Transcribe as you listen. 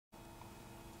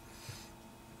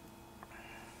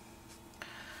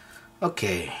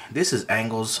Okay, this is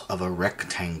angles of a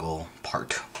rectangle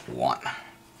part 1.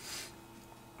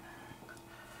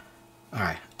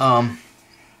 Alright,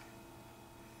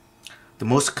 the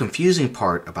most confusing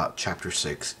part about chapter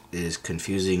 6 is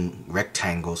confusing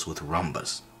rectangles with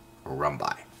rhombus or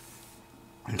rhombi.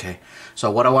 Okay,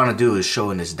 so what I want to do is show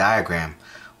in this diagram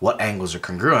what angles are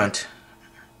congruent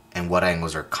and what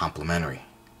angles are complementary.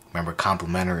 Remember,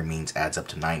 complementary means adds up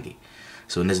to 90.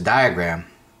 So in this diagram,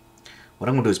 what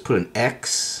I'm going to do is put an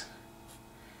X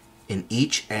in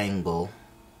each angle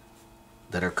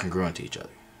that are congruent to each other.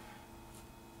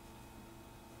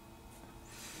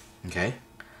 Okay?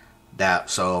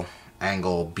 So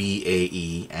angle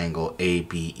BAE, angle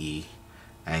ABE,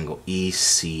 angle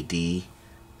ECD,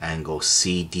 angle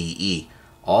CDE.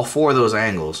 All 4 of those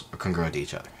angles are congruent to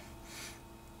each other.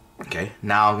 Okay?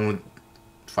 Now I'm going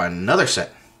to find another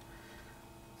set,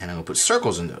 and I'm going to put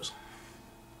circles in those.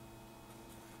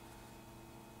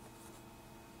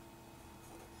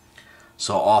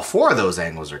 So all 4 of those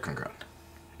angles are congruent.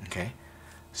 Okay,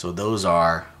 so those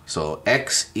are, so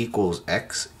X equals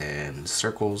X and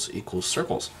circles equals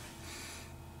circles.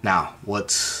 Now,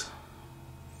 what's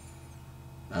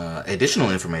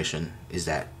additional information is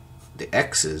that the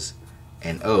X's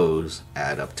and O's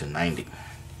add up to 90.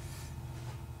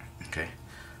 Okay,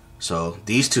 so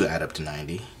these 2 add up to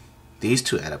 90, these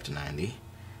 2 add up to 90,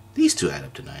 these 2 add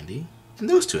up to 90, and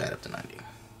those 2 add up to 90.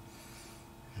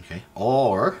 Okay,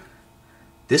 or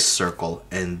this circle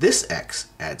and this X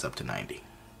adds up to 90.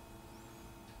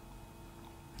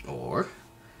 Or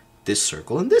this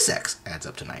circle and this X adds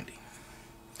up to 90.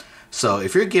 So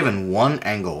if you're given one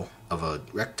angle of a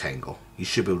rectangle, you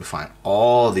should be able to find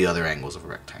all the other angles of a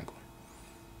rectangle.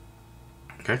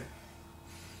 Okay?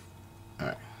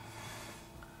 Alright.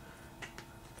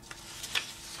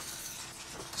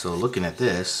 So looking at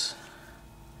this,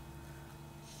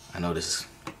 I know this is,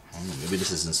 I don't know, maybe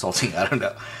this is insulting, I don't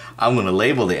know. I'm going to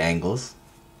label the angles.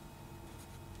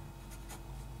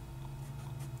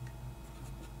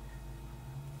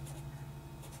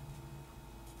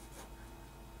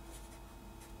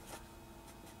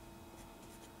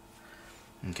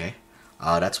 Okay,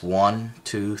 that's 1,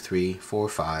 2, 3, 4,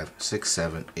 5, 6,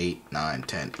 7, 8, 9,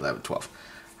 10, 11, 12.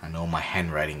 I know my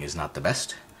handwriting is not the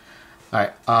best.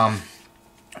 Alright,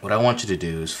 what I want you to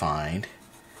do is find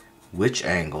which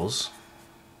angles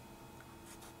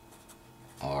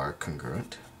are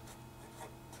congruent.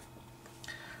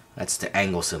 That's the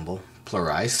angle symbol,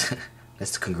 pluralized.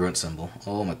 That's the congruent symbol.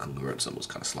 Oh, my congruent symbol is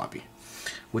kind of sloppy.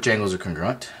 Which angles are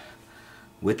congruent?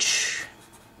 Which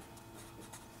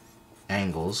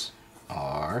angles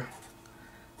are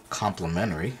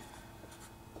complementary,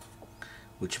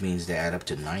 which means they add up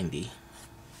to 90.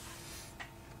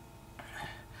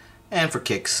 And for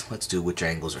kicks, let's do which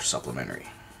angles are supplementary.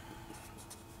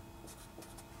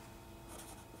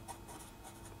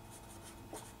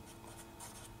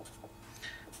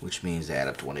 Which means they add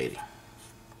up to 180.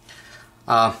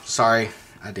 Sorry,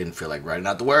 I didn't feel like writing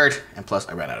out the word, and plus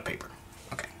I ran out of paper.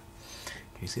 Okay,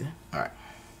 can you see that? Alright.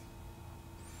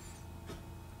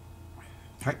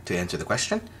 Alright, to answer the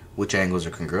question, which angles are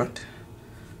congruent?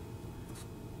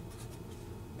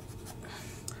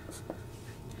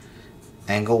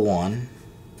 Angle 1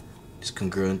 is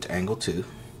congruent to angle 2,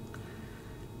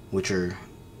 which are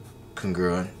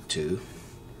congruent to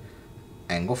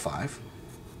angle 5,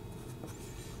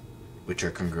 which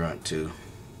are congruent to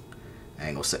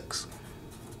angle 6.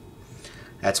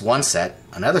 That's one set.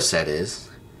 Another set is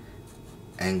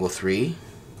angle 3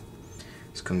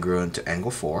 is congruent to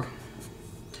angle 4,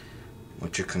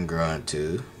 which are congruent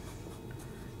to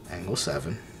angle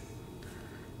 7,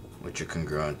 which are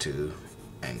congruent to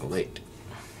angle 8.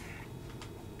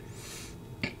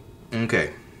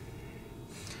 Okay,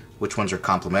 which ones are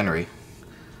complementary?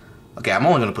 Okay, I'm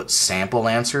only going to put sample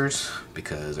answers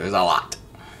because there's a lot.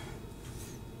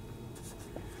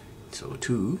 So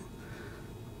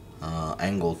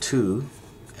angle 2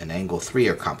 and angle 3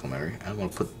 are complementary. I'm going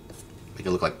to make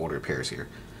it look like ordered pairs here,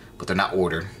 but they're not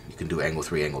ordered. You can do angle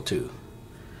 3, angle 2.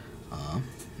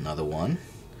 Another one,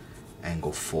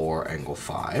 angle 4, angle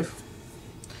 5.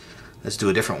 Let's do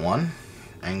a different one,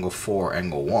 angle 4,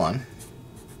 angle 1.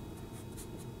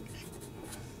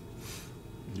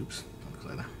 Oops, looks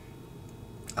like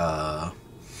that.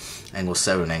 Angle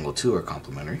 7 and angle 2 are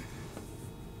complementary.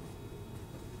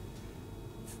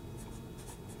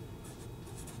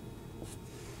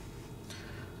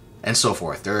 And so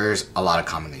forth. There's a lot of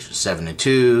combinations. 7 and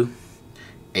 2,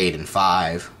 8 and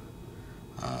 5,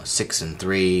 6 and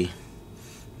 3,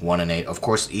 1 and 8. Of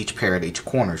course, each pair at each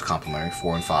corner is complementary.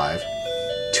 4 and 5,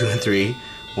 2 and 3,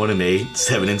 1 and 8,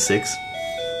 7 and 6.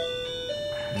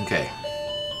 Okay.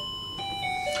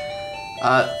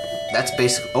 That's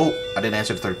basic. Oh, I didn't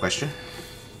answer the third question.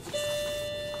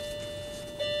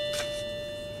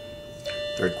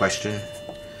 Third question.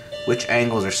 Which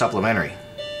angles are supplementary?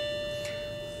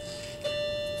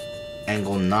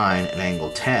 Angle 9 and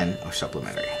angle 10 are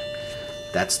supplementary.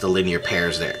 That's the linear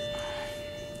pairs there.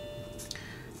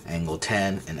 Angle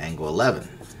 10 and angle 11.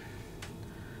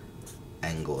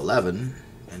 Angle 11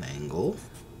 and angle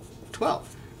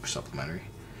 12 are supplementary.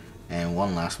 And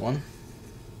one last one.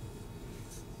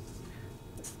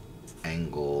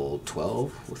 Angle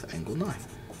 12 with angle 9.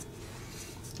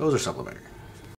 Those are supplementary.